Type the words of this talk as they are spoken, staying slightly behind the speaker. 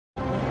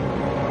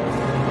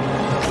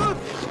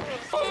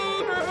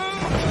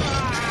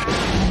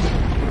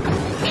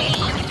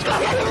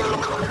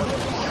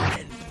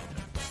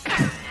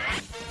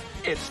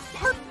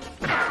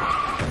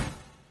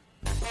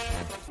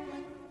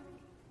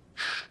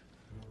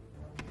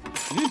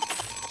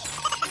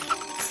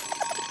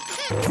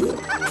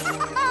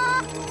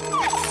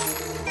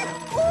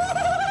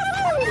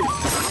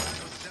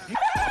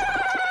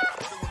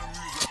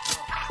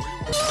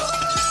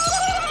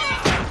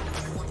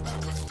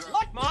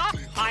Look, Ma,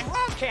 I'm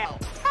roadkill.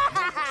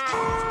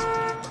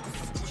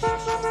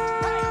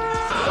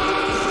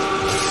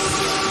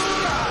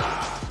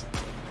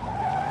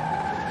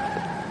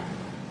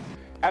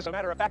 As a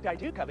matter of fact, I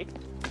do, Cubby.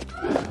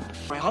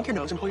 Right, honk your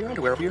nose and pull your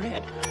underwear over your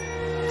head.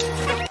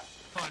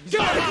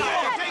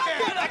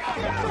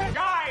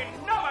 Guys,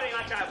 nobody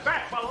likes a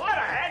bashful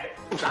letterhead.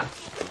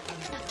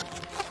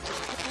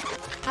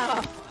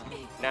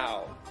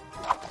 Now.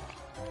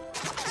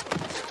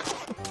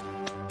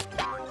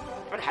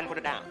 Put a hand, put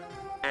it down.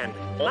 And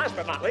last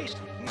but not least.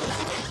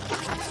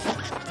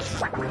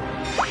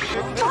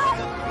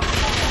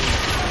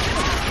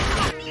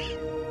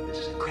 This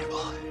is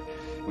incredible.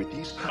 With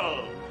these,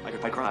 I can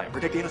fight crime,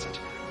 protect the innocent.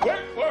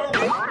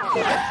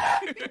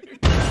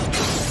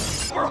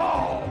 We're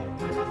home.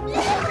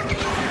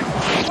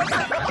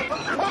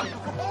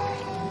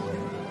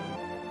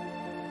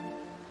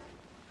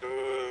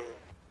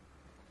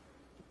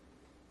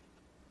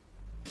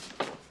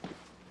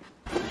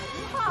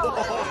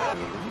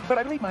 But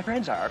I believe my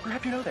friends are.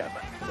 Perhaps you know them.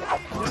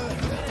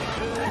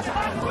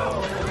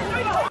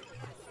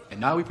 And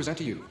now we present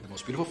to you the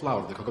most beautiful flower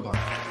of the cocoa vine.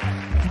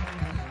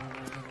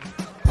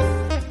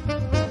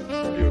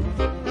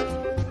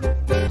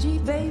 Gee,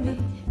 baby,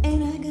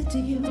 ain't I good to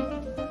you?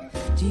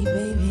 Gee,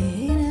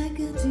 baby, ain't I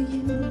good to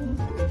you?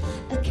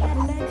 A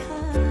Cadillac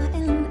car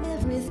and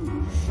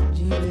everything.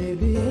 Gee,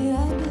 baby, ain't I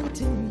good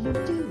to you?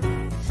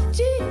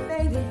 Gee,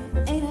 baby,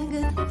 ain't I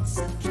good?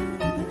 So true.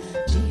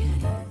 Gee,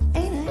 honey,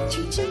 ain't I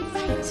treat you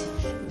right?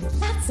 With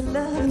lots of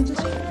love and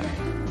just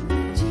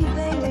gee,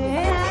 baby,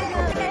 ain't I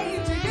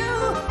good to you?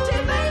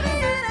 Gee, baby,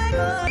 ain't I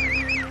good?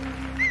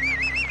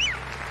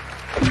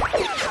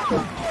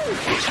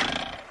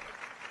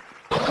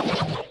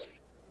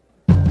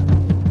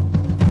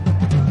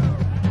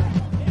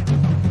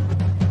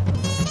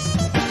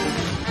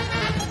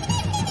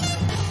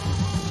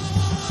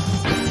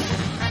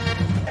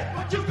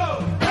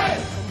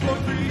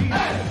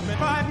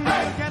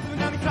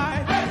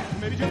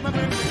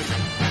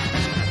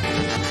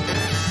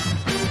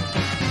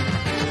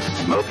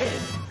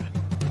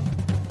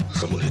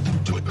 Someone had to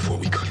do it before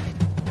we could.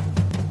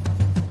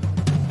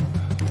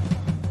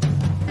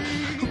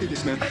 Who did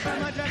this, man?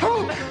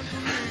 Oh!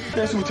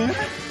 That's what's in.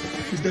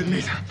 He's dead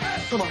meat.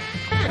 Come on.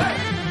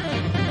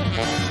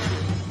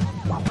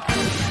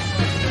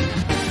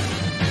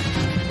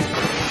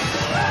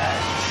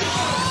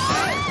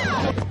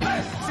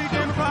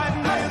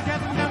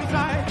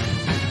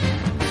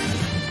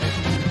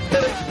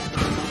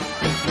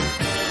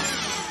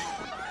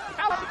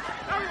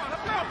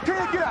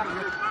 Get out of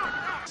here.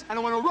 I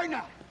don't want to know right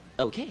now.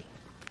 Okay.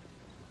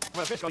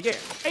 Well, fiscal year.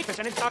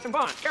 8% in stocks and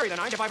bonds. Carry the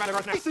 9 divided by the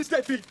rest. This is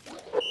that beat.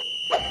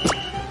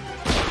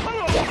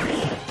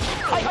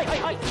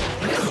 Hi.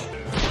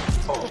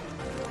 Oh,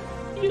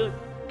 you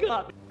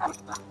got me.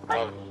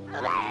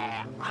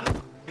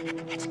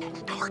 It's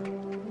dark.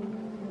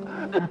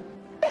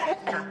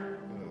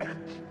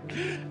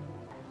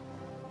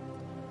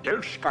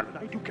 You Scarlet,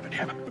 I do give a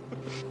damn.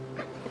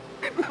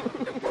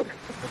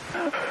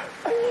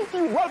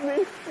 You love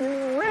me. You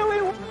really.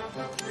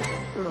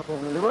 You're not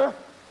going anywhere.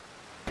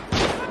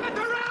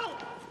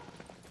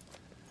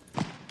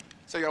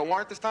 So you got a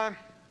warrant this time?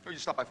 Or you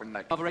stop by for the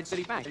night? Of a Red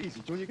City Bank.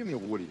 Easy, Junior. Give me a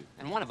Woody.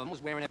 And one of them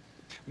was wearing a...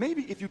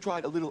 Maybe if you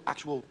tried a little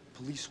actual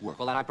police work.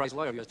 Well, that high-priced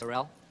lawyer of yours,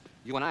 Terrell.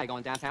 You and I are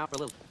going downtown for a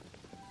little...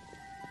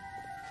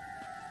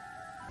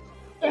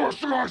 Or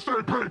should I say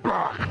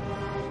payback?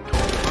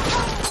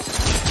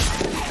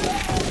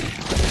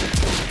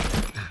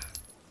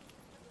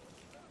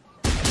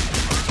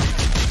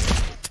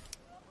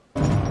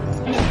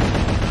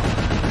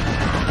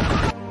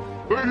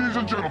 Ladies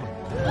and gentlemen,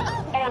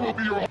 I will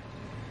be your...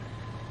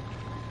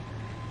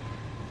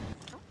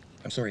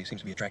 I'm sorry, he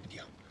seems to be attracted to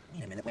you.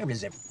 Wait a minute, where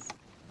is it?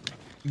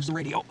 Use the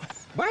radio.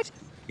 What?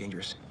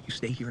 Dangerous. You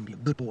stay here and be a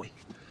good boy.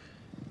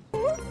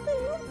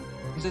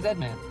 He's a dead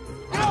man.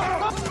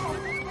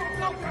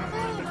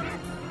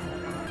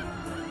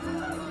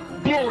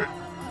 Blow it!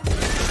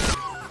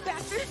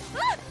 Bastard!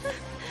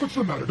 What's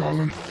the matter,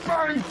 darling?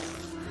 Bang!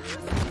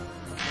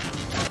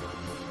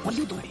 What are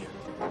you doing here?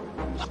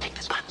 I'll take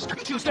this gun.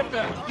 Straight to you. Step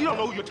back. You don't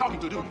know who you're talking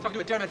to, do you? Talk to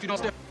a dead man if you don't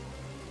step...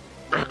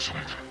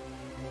 Excellent.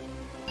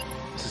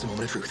 This is a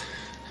moment of truth.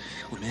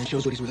 When a man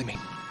shows what he's really made.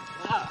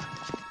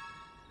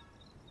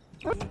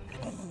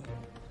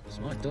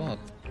 Smart dog.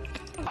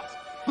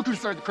 Look who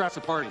decided to crash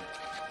the party.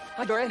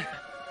 Hi, Dorian.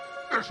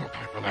 There's no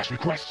time for last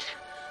requests.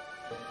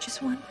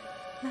 Just one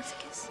last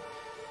kiss.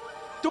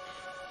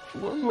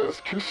 One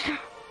last kiss.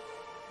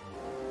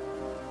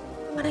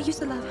 When I used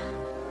to love.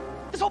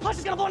 This whole place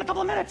is gonna blow in a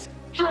couple of minutes.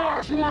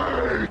 Just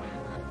wait!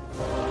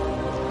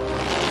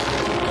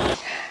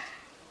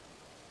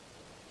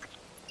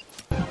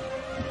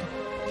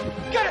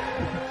 Get it!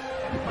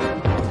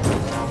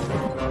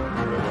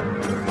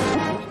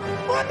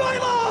 Run,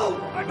 Milo!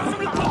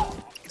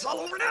 It's all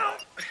over now.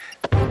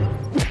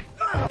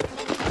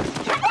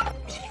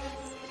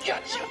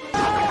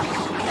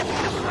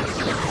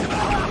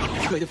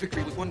 to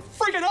victory with one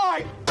freaking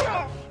eye!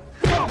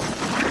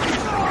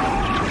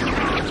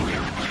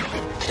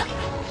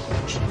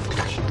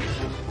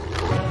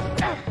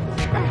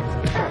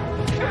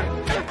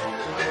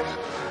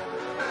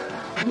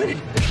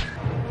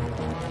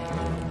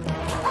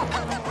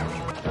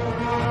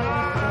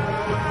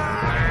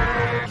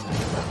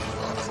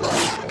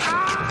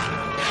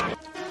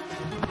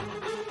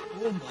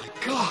 Oh my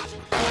God!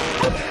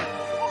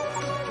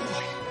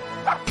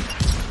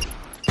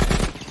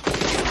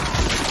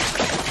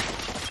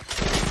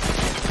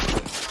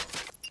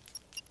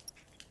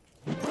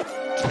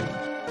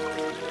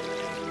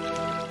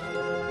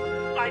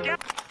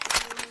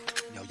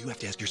 Now you have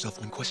to ask yourself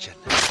one question.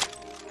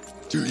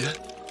 Do ya,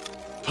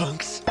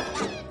 punks?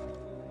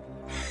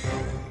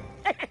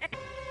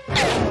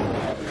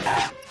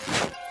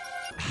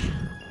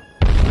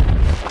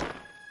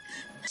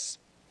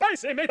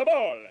 Spicy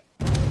meatball!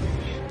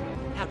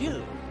 How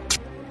do?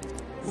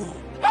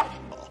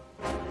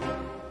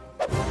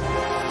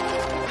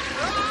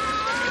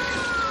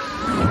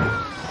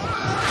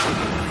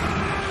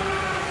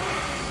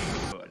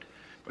 Good.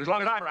 But as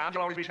long as I'm around,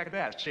 you'll always be second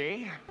best,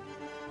 see?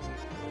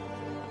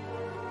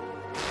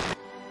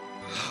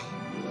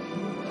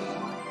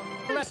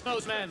 Arrest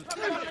those men.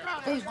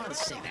 I always wanted to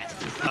say that.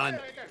 Done.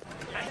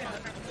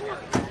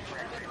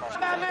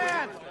 That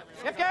man!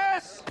 If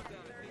yes!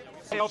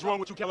 What the hell's wrong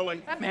with you,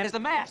 Kellaway? That man is the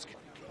mask.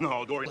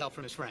 No, Dory. Help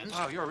from his friends.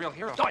 Oh, you're a real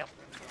hero. Doyle!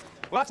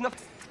 Well, that's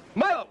enough.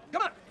 Milo,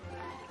 come on!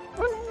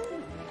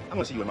 I'm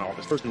gonna see you in my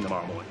office first thing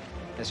tomorrow morning.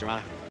 Yes, Your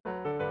Honor.